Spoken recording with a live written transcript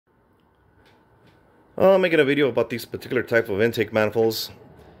I'm making a video about these particular type of intake manifolds.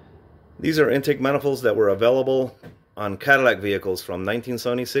 These are intake manifolds that were available on Cadillac vehicles from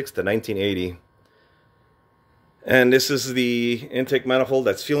 1976 to 1980. And this is the intake manifold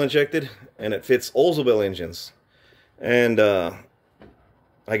that's fuel injected, and it fits Oldsmobile engines. And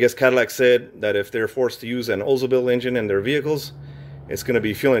I guess Cadillac said that if they're forced to use an Oldsmobile engine in their vehicles, it's going to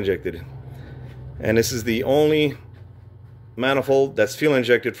be fuel injected. And this is the only manifold that's fuel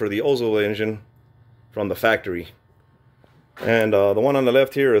injected for the Oldsmobile engine from the factory. And the one on the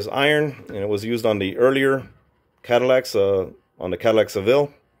left here is iron, and it was used on the earlier Cadillacs, on the Cadillac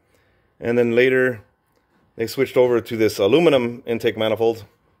Seville. And then later they switched over to this aluminum intake manifold,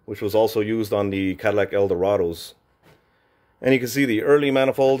 which was also used on the Cadillac Eldorados. And you can see the early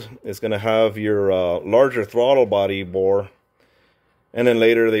manifold is going to have your larger throttle body bore, and then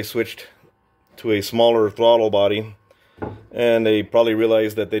later they switched to a smaller throttle body, and they probably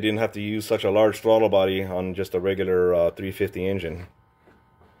realized that they didn't have to use such a large throttle body on just a regular 350 engine.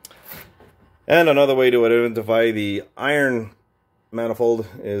 And another way to identify the iron manifold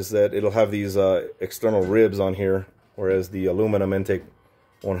is that it'll have these external ribs on here, whereas the aluminum intake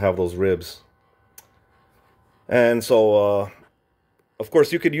won't have those ribs. And so of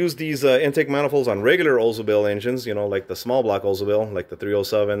course you could use these intake manifolds on regular Oldsmobile engines, you know, like the small block Oldsmobile, like the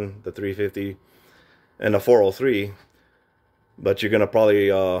 307, the 350, and the 403. But you're going to probably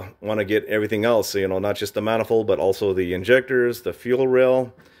want to get everything else, you know, not just the manifold, but also the injectors, the fuel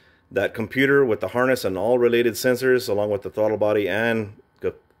rail, that computer with the harness and all related sensors, along with the throttle body and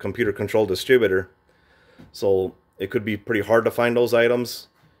the computer controlled distributor. So it could be pretty hard to find those items.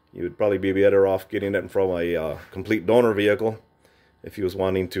 You would probably be better off getting it from a complete donor vehicle if you was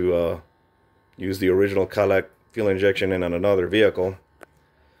wanting to use the original Cadillac fuel injection in another vehicle.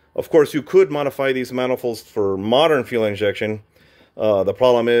 Of course, you could modify these manifolds for modern fuel injection. The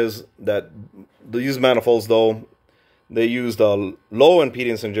problem is that these manifolds, though, they used low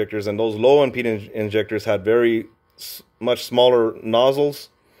impedance injectors, and those low impedance injectors had very much smaller nozzles.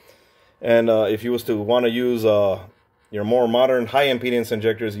 And if you was to want to use your more modern high impedance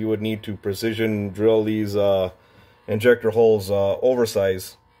injectors, you would need to precision drill these injector holes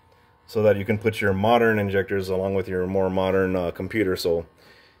oversized so that you can put your modern injectors along with your more modern computer. So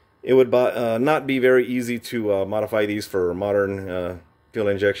it would not be very easy to modify these for modern fuel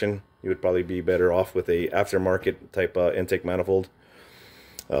injection. You would probably be better off with a aftermarket type intake manifold.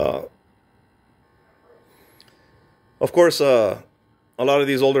 Of course, a lot of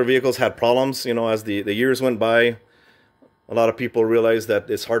these older vehicles had problems. You know, as the years went by, a lot of people realized that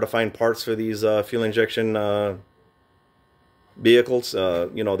it's hard to find parts for these fuel injection vehicles.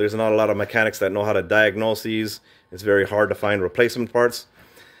 You know, there's not a lot of mechanics that know how to diagnose these. It's very hard to find replacement parts.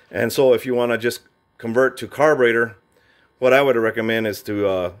 And so if you want to just convert to carburetor, what I would recommend is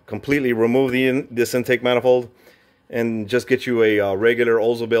to completely remove this intake manifold and just get you a regular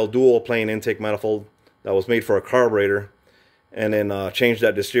Oldsmobile dual plane intake manifold that was made for a carburetor, and then change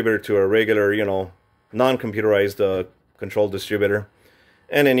that distributor to a regular, you know, non-computerized controlled distributor.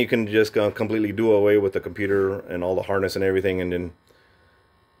 And then you can just completely do away with the computer and all the harness and everything, and then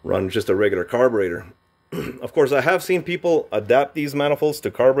run just a regular carburetor. Of course, I have seen people adapt these manifolds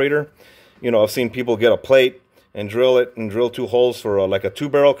to carburetor. You know, I've seen people get a plate and drill it and drill two holes for like a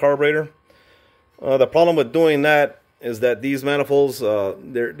 2-barrel carburetor. The problem with doing that is that these manifolds,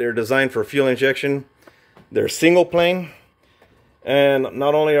 they're designed for fuel injection. They're single plane, and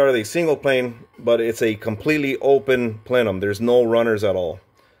not only are they single plane, but it's a completely open plenum. There's no runners at all.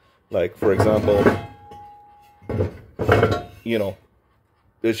 Like, for example, you know,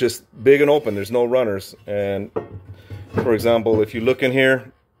 it's just big and open. There's no runners. And for example, if you look in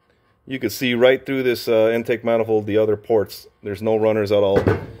here, you can see right through this intake manifold the other ports. There's no runners at all.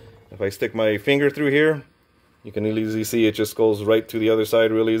 If I stick my finger through here, you can easily see it just goes right to the other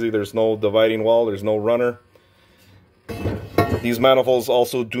side real easy. There's no dividing wall. There's no runner. These manifolds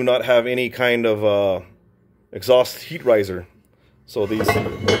also do not have any kind of exhaust heat riser. So these,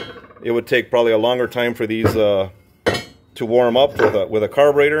 it would take probably a longer time for these to warm up with a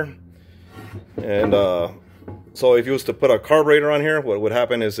carburetor. And so if you was to put a carburetor on here, what would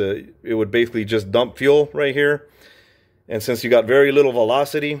happen is it would basically just dump fuel right here. And since you got very little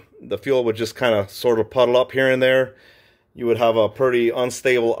velocity, the fuel would just kind of sort of puddle up here and there. You would have a pretty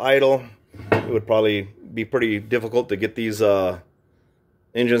unstable idle. It would probably be pretty difficult to get these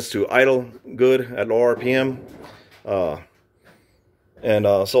engines to idle good at low RPM.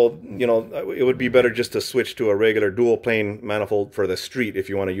 So, you know, it would be better just to switch to a regular dual plane manifold for the street if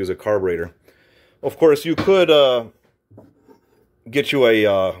you want to use a carburetor. Of course, you could get you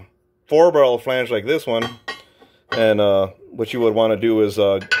a 4-barrel flange like this one, and what you would want to do is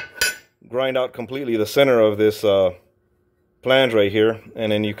grind out completely the center of this flange right here,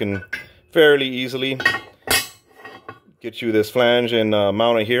 and then you can fairly easily get you this flange and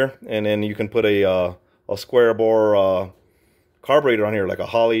mount it here, and then you can put a square bore carburetor on here, like a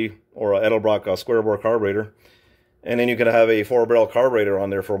Holly or a Edelbrock square bore carburetor, and then you can have a 4-barrel carburetor on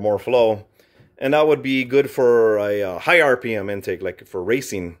there for more flow, and that would be good for a high RPM intake, like for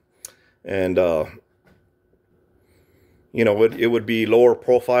racing, and you know, it would be lower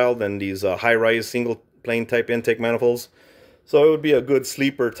profile than these high-rise single plane type intake manifolds. So it would be a good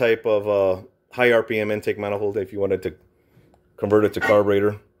sleeper type of high RPM intake manifold if you wanted to convert it to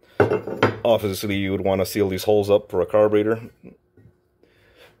carburetor. Obviously, you would want to seal these holes up for a carburetor.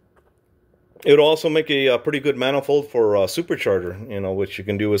 It would also make a pretty good manifold for a supercharger. You know, what you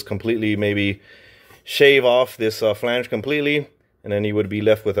can do is completely maybe shave off this flange completely, and then you would be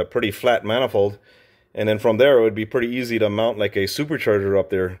left with a pretty flat manifold. And then from there, it would be pretty easy to mount like a supercharger up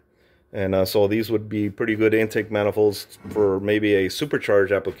there. And so these would be pretty good intake manifolds for maybe a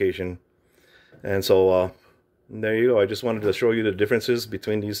supercharged application. And so there you go. I just wanted to show you the differences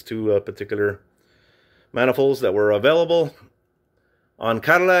between these two particular manifolds that were available on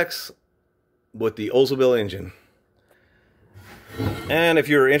Cadillacs with the Oldsmobile engine. And if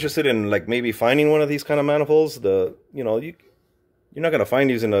you're interested in like maybe finding one of these kind of manifolds, you're not going to find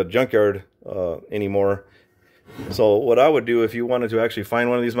these in a junkyard anymore. So what I would do if you wanted to actually find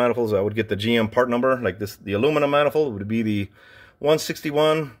one of these manifolds, I would get the GM part number. Like this, the aluminum manifold would be the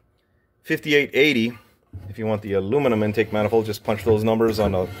 1615880. If you want the aluminum intake manifold, just punch those numbers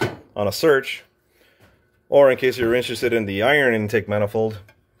on a search. Or in case you're interested in the iron intake manifold,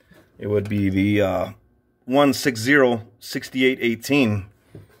 it would be the 1606818.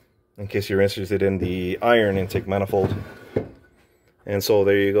 In case you're interested in the iron intake manifold. And so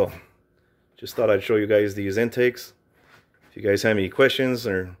there you go. Just thought I'd show you guys these intakes. If you guys have any questions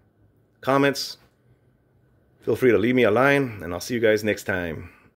or comments, feel free to leave me a line, and I'll see you guys next time.